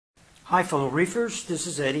Hi fellow reefers, this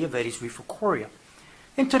is Eddie of Eddie's Reef Aquaria.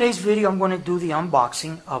 In today's video I'm going to do the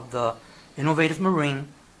unboxing of the Innovative Marine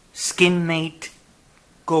Skin-Mate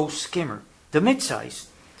Go Skimmer, the midsize,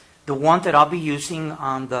 the one that I'll be using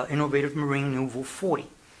on the Innovative Marine Nuvo 40.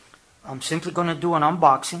 I'm simply going to do an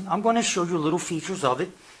unboxing. I'm going to show you little features of it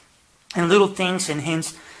and little things and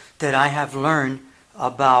hints that I have learned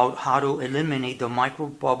about how to eliminate the micro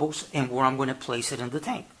bubbles and where I'm going to place it in the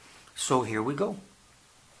tank. So here we go.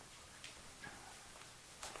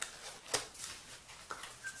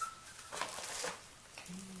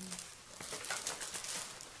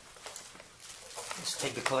 Let's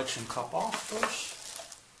take the collection cup off first.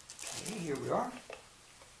 Okay, here we are.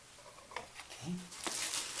 Okay.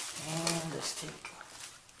 And let's take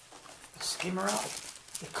the skimmer out.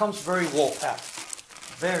 It comes very well packed.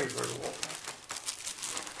 Very, very well packed.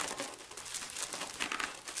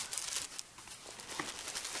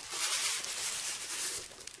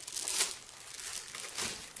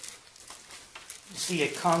 You see,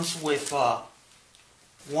 it comes with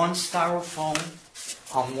one styrofoam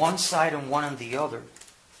on one side and one on the other.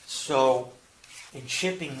 So in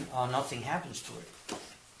shipping, nothing happens to it.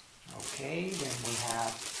 Okay, then we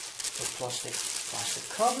have the plastic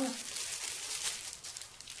cover. Let's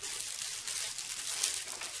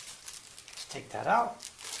take that out.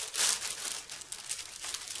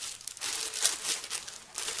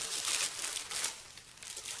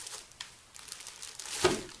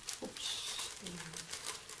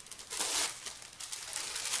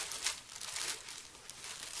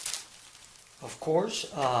 Of course,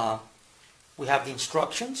 we have the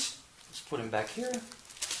instructions. Let's put them back here.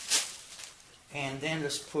 And then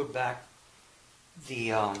let's put back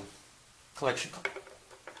the collection cup.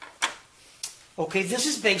 Okay, this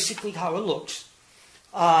is basically how it looks.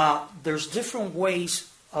 There's different ways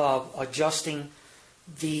of adjusting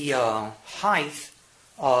the height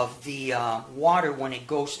of the water when it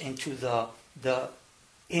goes into the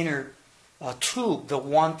inner tube, the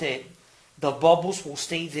one that the bubbles will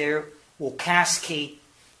stay there, will cascade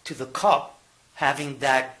to the cup, having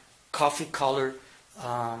that coffee color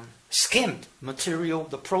skimmed material,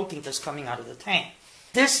 the protein that's coming out of the tank.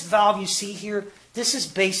 This valve you see here, this is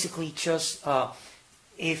basically just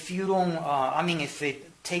if you don't, if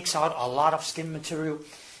it takes out a lot of skim material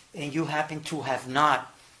and you happen to have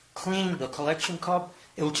not cleaned the collection cup,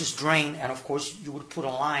 it will just drain, and of course you would put a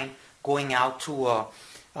line going out to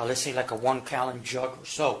let's say like a 1 gallon jug or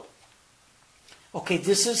so. Okay,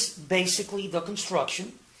 this is basically the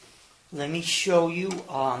construction. Let me show you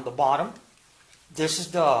on the bottom. This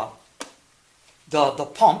is the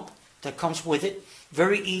pump that comes with it.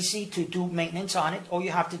 Very easy to do maintenance on it. All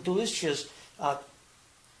you have to do is just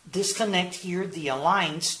disconnect here the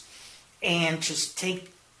lines and just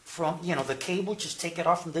take from, the cable, just take it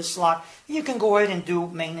off from this slot. You can go ahead and do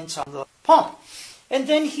maintenance on the pump. And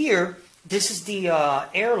then here, this is the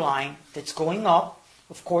air line that's going up.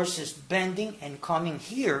 Of course, it's bending and coming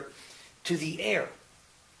here to the air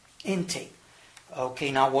intake.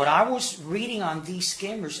 Okay, now what I was reading on these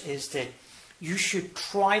skimmers is that you should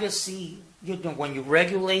try to see, when you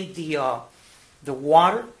regulate the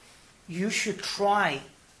water, you should try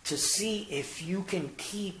to see if you can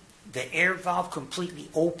keep the air valve completely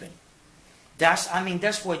open.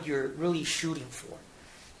 That's what you're really shooting for.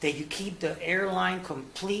 That you keep the airline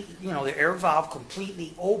complete, the air valve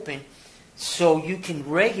completely open, so you can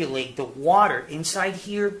regulate the water inside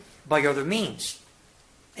here by other means.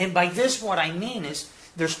 And by this, what I mean is,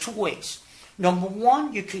 there's two ways. Number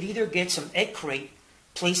one, you could either get some egg crate,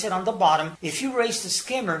 place it on the bottom. If you raise the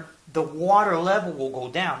skimmer, the water level will go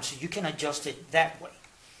down, so you can adjust it that way.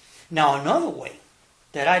 Now, another way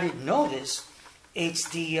that I didn't know this, it's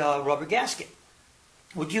the rubber gasket.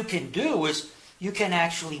 What you can do is, you can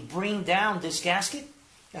actually bring down this gasket,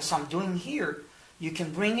 as I'm doing here. You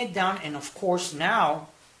can bring it down, and of course now,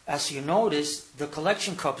 as you notice, the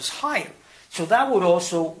collection cup is higher. So that would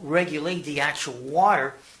also regulate the actual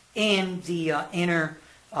water in the inner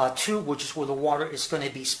tube, which is where the water is going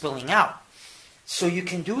to be spilling out. So you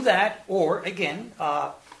can do that, or again,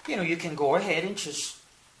 you can go ahead and just,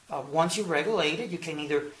 once you regulate it, you can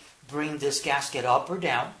either bring this gasket up or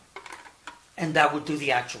down, and that would do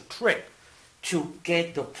the actual trick to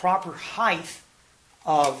get the proper height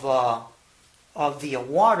of the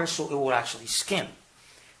water so it will actually skim.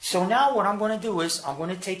 So now what I'm going to do is I'm going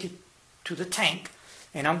to take it to the tank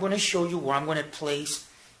and I'm going to show you where I'm going to place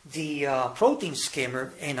the protein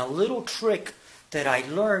skimmer, and a little trick that I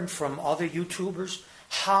learned from other YouTubers,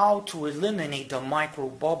 how to eliminate the micro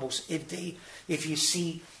bubbles if you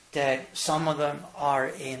see that some of them are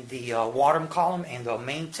in the water column and the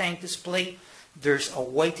main tank display. There's a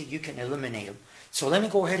way that you can eliminate them. So let me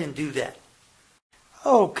go ahead and do that.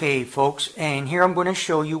 Okay, folks, and here I'm going to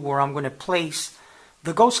show you where I'm going to place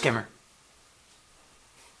the Ghost Skimmer.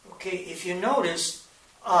 Okay, if you notice,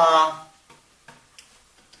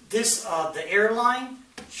 the airline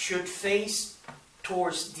should face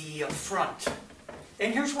towards the front.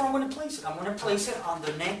 And here's where I'm going to place it. I'm going to place it on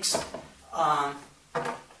the next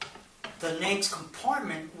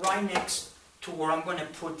compartment, right next to where I'm going to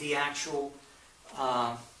put the actual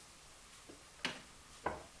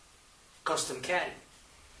custom caddy.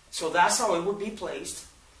 So that's how it would be placed.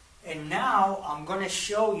 And now I'm going to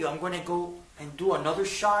show you, I'm going to go and do another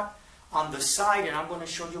shot on the side, and I'm going to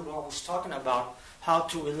show you what I was talking about, how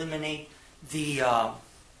to eliminate the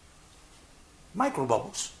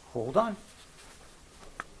microbubbles. Hold on.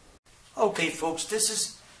 Okay, folks, this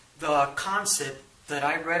is the concept that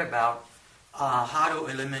I read about, how to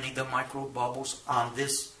eliminate the microbubbles on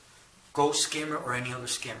this Ghost Skimmer or any other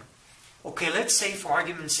skimmer. Okay, let's say for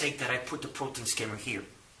argument's sake that I put the protein skimmer here,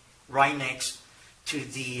 right next to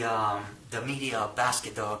the media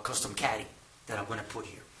basket, the custom caddy that I'm going to put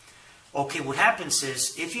here. Okay, what happens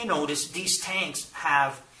is, if you notice, these tanks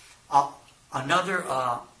have another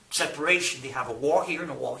separation. They have a wall here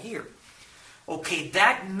and a wall here. Okay,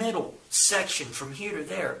 that middle section from here to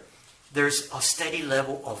there, there's a steady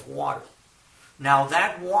level of water. Now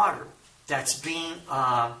that water that's being,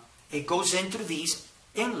 it goes in through these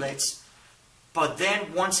inlets, but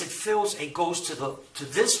then once it fills, it goes to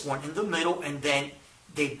this one in the middle, and then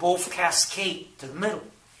they both cascade to the middle.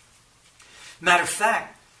 Matter of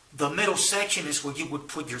fact, the middle section is where you would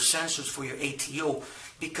put your sensors for your ATO,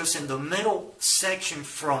 because in the middle section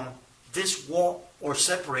from this wall or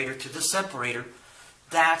separator to the separator,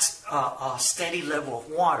 that's a steady level of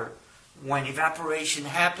water. When evaporation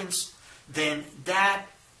happens, then that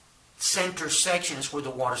center section is where the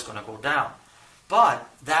water is going to go down. But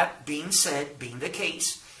that being said, being the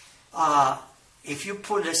case, if you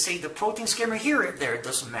put, let's say, the protein skimmer here or there, it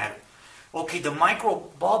doesn't matter. Okay, the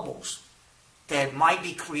micro bubbles that might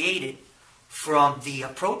be created from the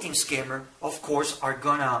protein skimmer, of course, are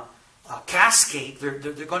going to cascade.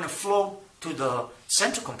 They're going to flow to the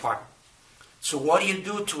center compartment. So what do you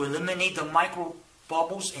do to eliminate the micro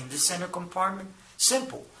bubbles in the center compartment?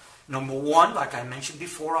 Simple. Number one, like I mentioned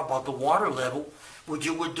before about the water level, what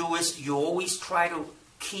you would do is you always try to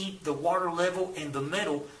keep the water level in the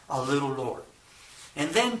middle a little lower.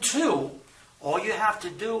 And then two, all you have to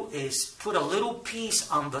do is put a little piece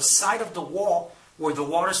on the side of the wall where the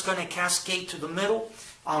water is going to cascade to the middle.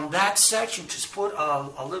 On that section, just put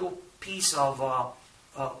a little piece of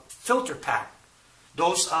filter pack.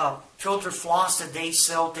 Those filter floss that they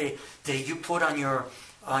sell, that you put on your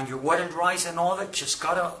wet and dries and all that, just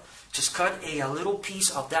cut a little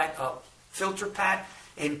piece of that filter pad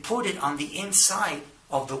and put it on the inside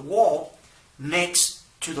of the wall next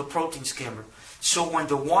to the protein skimmer. So when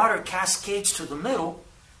the water cascades to the middle,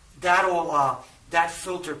 that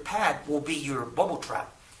filter pad will be your bubble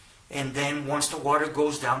trap. And then once the water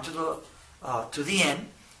goes down to the end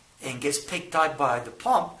and gets picked up by the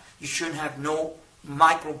pump, you shouldn't have no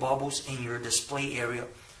micro bubbles in your display area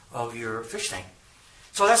of your fish tank.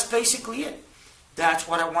 So that's basically it. That's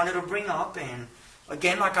what I wanted to bring up. And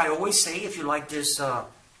again, like I always say, if you like this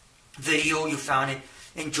video, you found it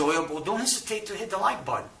enjoyable, don't hesitate to hit the like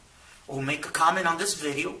button, or make a comment on this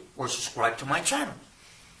video, or subscribe to my channel.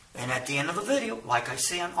 And at the end of the video, like I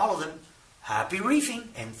say on all of them, happy reefing,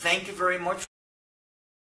 and thank you very much.